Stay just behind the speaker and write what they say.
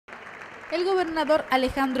El gobernador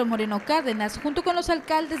Alejandro Moreno Cárdenas, junto con los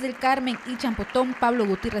alcaldes del Carmen y Champotón, Pablo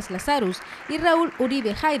Gutiérrez Lazarus y Raúl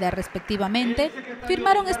Uribe Jaida, respectivamente,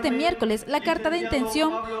 firmaron este miércoles la carta de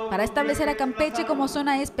intención para establecer a Campeche como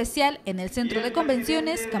zona especial en el Centro de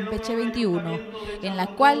Convenciones Campeche 21, en la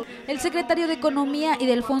cual el secretario de Economía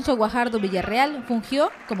Ildefonso Guajardo Villarreal fungió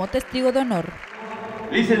como testigo de honor.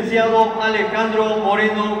 Licenciado Alejandro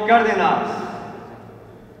Moreno Cárdenas,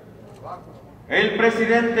 el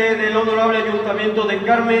presidente del Honorable Ayuntamiento de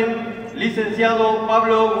Carmen, licenciado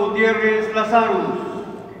Pablo Gutiérrez Lazarus,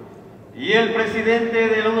 y el presidente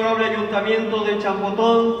del Honorable Ayuntamiento de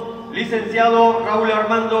Champotón, licenciado Raúl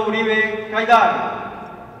Armando Uribe Jaida.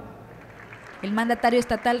 El mandatario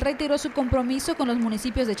estatal reiteró su compromiso con los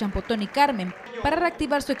municipios de Champotón y Carmen para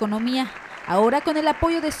reactivar su economía, ahora con el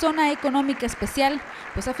apoyo de zona económica especial,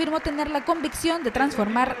 pues afirmó tener la convicción de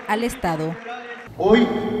transformar al Estado. Hoy,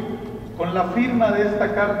 con la firma de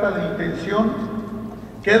esta carta de intención,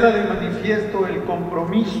 queda de manifiesto el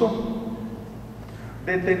compromiso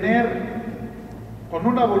de tener, con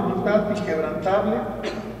una voluntad inquebrantable,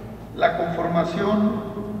 la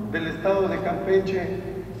conformación del Estado de Campeche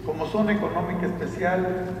como zona económica especial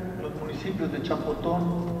en los municipios de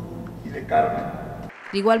Champotón y de Carmen.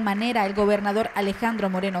 De igual manera, el gobernador Alejandro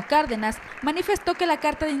Moreno Cárdenas manifestó que la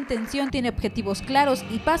carta de intención tiene objetivos claros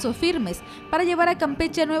y pasos firmes para llevar a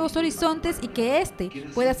Campeche a nuevos horizontes y que éste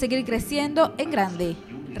pueda seguir creciendo en grande,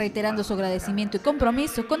 reiterando su agradecimiento y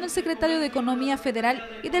compromiso con el secretario de Economía Federal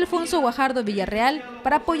Ildefonso Guajardo Villarreal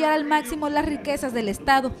para apoyar al máximo las riquezas del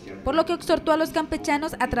Estado, por lo que exhortó a los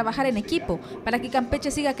campechanos a trabajar en equipo para que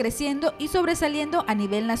Campeche siga creciendo y sobresaliendo a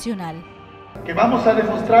nivel nacional. Que vamos a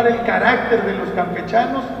demostrar el carácter de los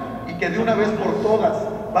campechanos y que de una vez por todas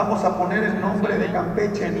vamos a poner el nombre de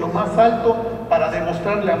Campeche en lo más alto para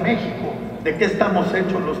demostrarle a México de qué estamos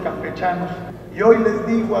hechos los campechanos. Y hoy les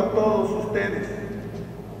digo a todos ustedes,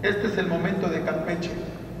 este es el momento de Campeche,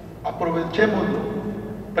 aprovechémoslo,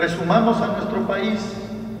 presumamos a nuestro país,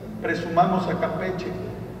 presumamos a Campeche,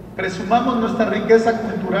 presumamos nuestra riqueza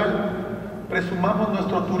cultural, presumamos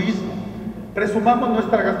nuestro turismo, presumamos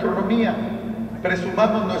nuestra gastronomía,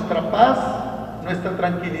 presumamos nuestra paz, nuestra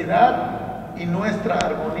tranquilidad y nuestra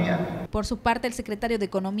armonía. Por su parte, el secretario de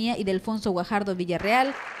Economía Ildefonso Guajardo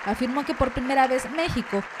Villarreal afirmó que por primera vez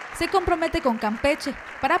México se compromete con Campeche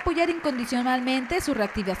para apoyar incondicionalmente su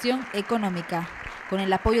reactivación económica, con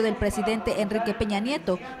el apoyo del presidente Enrique Peña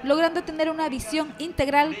Nieto, logrando tener una visión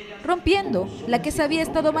integral, rompiendo la que se había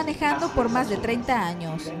estado manejando por más de 30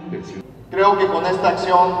 años. Creo que con esta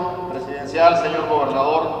acción presidencial, señor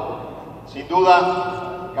gobernador, sin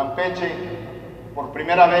duda, Campeche por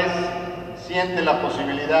primera vez siente la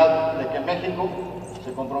posibilidad de que México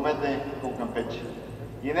se compromete con Campeche.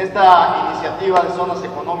 Y en esta iniciativa de zonas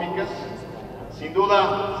económicas, sin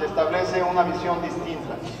duda se establece una visión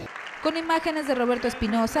distinta. Con imágenes de Roberto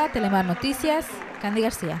Espinosa, Telemar Noticias, Candy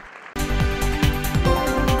García.